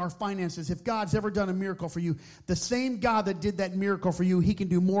children or finances. If God's ever done a miracle for you, the same God that did that miracle for you, he can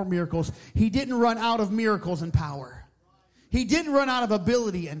do more miracles. He didn't run out of miracles and power. He didn't run out of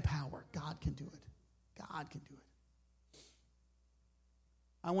ability and power. God can do it. God can do it.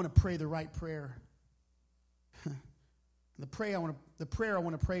 I want to pray the right prayer. The prayer I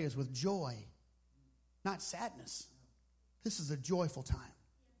want to pray is with joy, not sadness. This is a joyful time.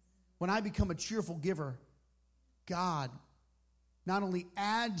 When I become a cheerful giver, God not only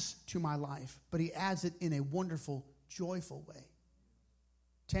adds to my life, but he adds it in a wonderful, joyful way.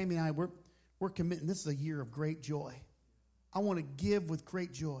 Tammy and I, we're committing. This is a year of great joy. I want to give with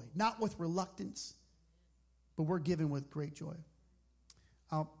great joy, not with reluctance, but we're giving with great joy.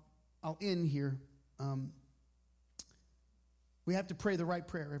 I'll end here. We have to pray the right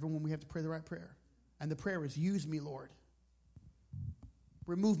prayer. Everyone, we have to pray the right prayer. And the prayer is, use me, Lord.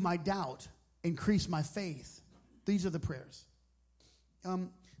 Remove my doubt. Increase my faith. These are the prayers.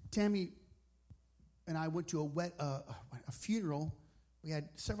 Tammy and I went to a funeral. We had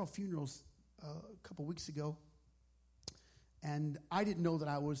several funerals a couple weeks ago. And I didn't know that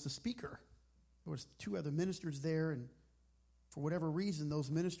I was the speaker. There was 2 other ministers there, and for whatever reason, those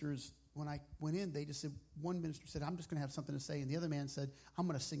ministers, when I went in, they just said, one minister said, I'm just going to have something to say, and the other man said, I'm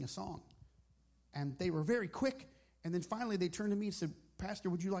going to sing a song. And they were very quick, and then finally they turned to me and said, Pastor,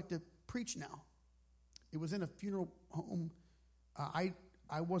 would you like to preach now? It was in a funeral home. I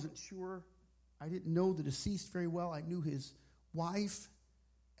wasn't sure. I didn't know the deceased very well. I knew his wife,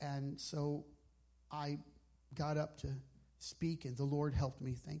 and so I got up to speak, and the Lord helped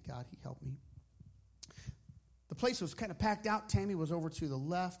me. Thank God he helped me. The place was kind of packed out. Tammy was over to the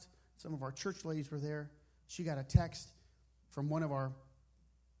left. Some of our church ladies were there. She got a text from one of our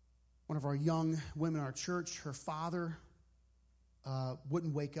young women in our church. Her father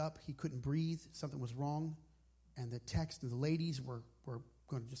wouldn't wake up. He couldn't breathe. Something was wrong. And the text of the ladies were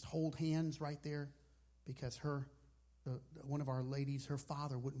going to just hold hands right there because one of our ladies, her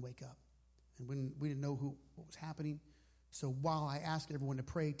father wouldn't wake up. And we didn't know what was happening. So while I asked everyone to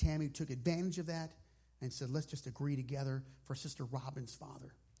pray, Tammy took advantage of that and said, let's just agree together for Sister Robin's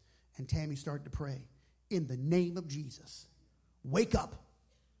father. And Tammy started to pray, in the name of Jesus, wake up.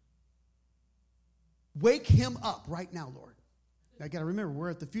 Wake him up right now, Lord. Now, I got to remember, we're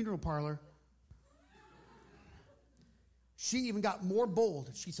at the funeral parlor. She even got more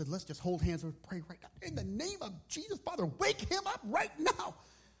bold. She said, let's just hold hands and pray right now. In the name of Jesus, Father, wake him up right now.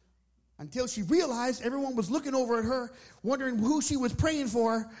 Until she realized everyone was looking over at her, wondering who she was praying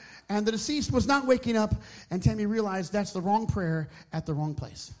for, and the deceased was not waking up. And Tammy realized that's the wrong prayer at the wrong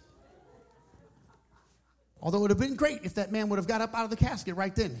place. Although it would have been great if that man would have got up out of the casket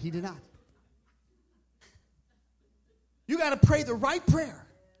right then. He did not. You got to pray the right prayer.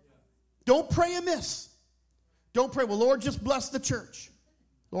 Don't pray amiss. Don't pray, well, Lord, just bless the church.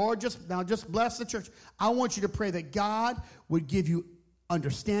 Lord, just bless the church. I want you to pray that God would give you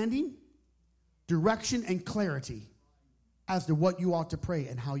understanding, direction, and clarity as to what you ought to pray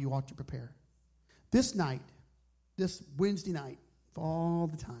and how you ought to prepare. This night, this Wednesday night, of all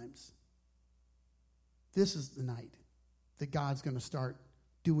the times, this is the night that God's going to start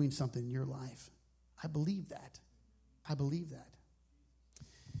doing something in your life. I believe that. I believe that.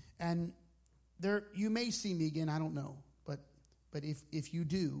 And you may see me again, I don't know. But if you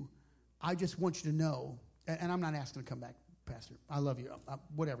do, I just want you to know, and I'm not asking to come back, Pastor. I love you.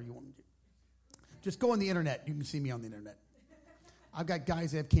 Whatever you want me to do. Just go on the internet. You can see me on the internet. I've got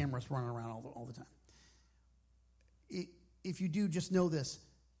guys that have cameras running around all the time. If you do, just know this.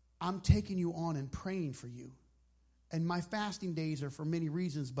 I'm taking you on and praying for you. And my fasting days are for many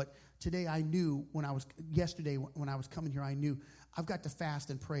reasons, but today I knew yesterday when I was coming here, I knew I've got to fast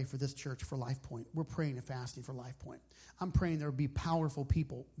and pray for this church, for Life Point. We're praying and fasting for Life Point. I'm praying there will be powerful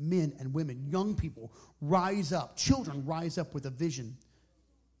people, men and women, young people, rise up, children rise up with a vision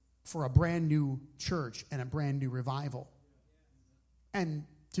for a brand new church and a brand new revival. And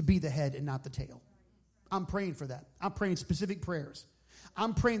to be the head and not the tail. I'm praying for that. I'm praying specific prayers.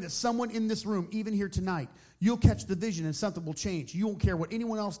 I'm praying that someone in this room, even here tonight, you'll catch the vision and something will change. You won't care what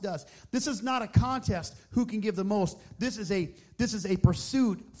anyone else does. This is not a contest who can give the most. This is a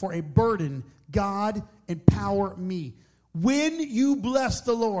pursuit for a burden. God, empower me. When you bless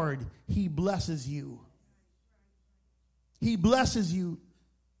the Lord, he blesses you. He blesses you.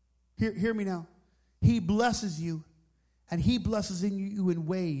 Hear me now. He blesses you, and he blesses you in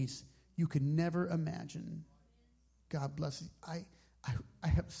ways you can never imagine. God bless you. I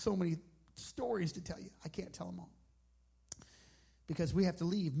have so many stories to tell you. I can't tell them all. Because we have to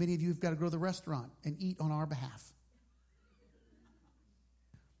leave. Many of you have got to go to the restaurant and eat on our behalf.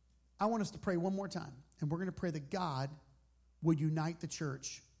 I want us to pray one more time. And we're going to pray that God would unite the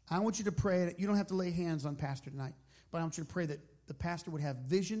church. I want you to pray that you don't have to lay hands on Pastor tonight. But I want you to pray that the pastor would have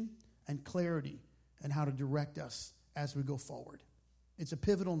vision and clarity and how to direct us as we go forward. It's a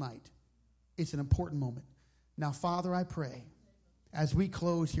pivotal night. It's an important moment. Now, Father, I pray as we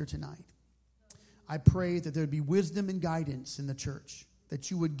close here tonight, I pray that there would be wisdom and guidance in the church,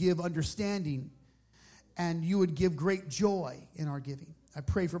 that you would give understanding and you would give great joy in our giving. I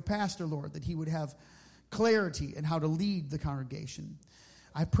pray for Pastor, Lord, that he would have clarity in how to lead the congregation.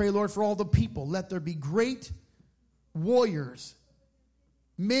 I pray, Lord, for all the people. Let there be great warriors,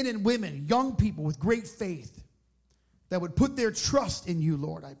 men and women, young people with great faith that would put their trust in you,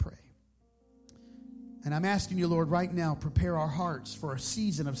 Lord, I pray. And I'm asking you, Lord, right now, prepare our hearts for a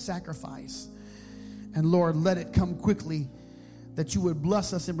season of sacrifice. And Lord, let it come quickly, that you would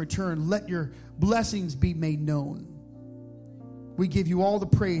bless us in return. Let your blessings be made known. We give you all the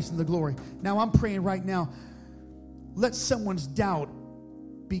praise and the glory. Now I'm praying right now, let someone's doubt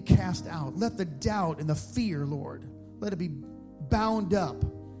be cast out. Let the doubt and the fear, Lord, let it be bound up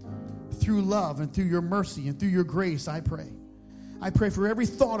through love and through your mercy and through your grace, I pray. I pray for every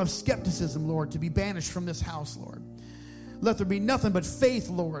thought of skepticism, Lord, to be banished from this house, Lord. Let there be nothing but faith,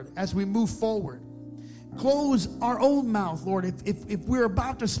 Lord, as we move forward. Close our own mouth, Lord, if we're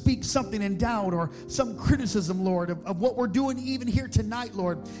about to speak something in doubt or some criticism, Lord, of what we're doing even here tonight,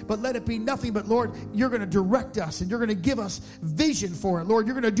 Lord. But let it be nothing but, Lord, you're going to direct us and you're going to give us vision for it. Lord,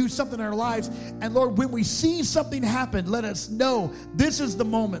 you're going to do something in our lives. And, Lord, when we see something happen, let us know this is the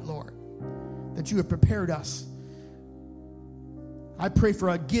moment, Lord, that you have prepared us. I pray for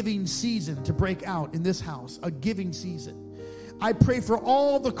a giving season to break out in this house, a giving season. I pray for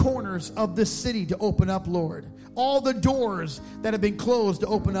all the corners of this city to open up, Lord. All the doors that have been closed to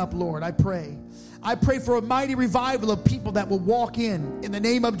open up, Lord. I pray. I pray for a mighty revival of people that will walk in. In the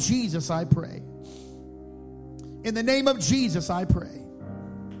name of Jesus, I pray. In the name of Jesus, I pray.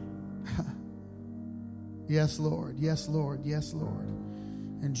 Yes, Lord. Yes, Lord. Yes, Lord.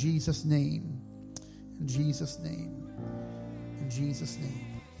 In Jesus' name. In Jesus' name. In Jesus'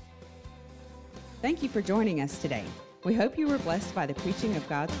 name. Thank you for joining us today. We hope you were blessed by the preaching of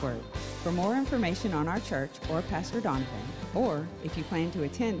God's Word. For more information on our church or Pastor Donovan, or if you plan to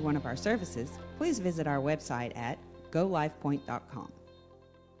attend one of our services, please visit our website at golifepoint.com.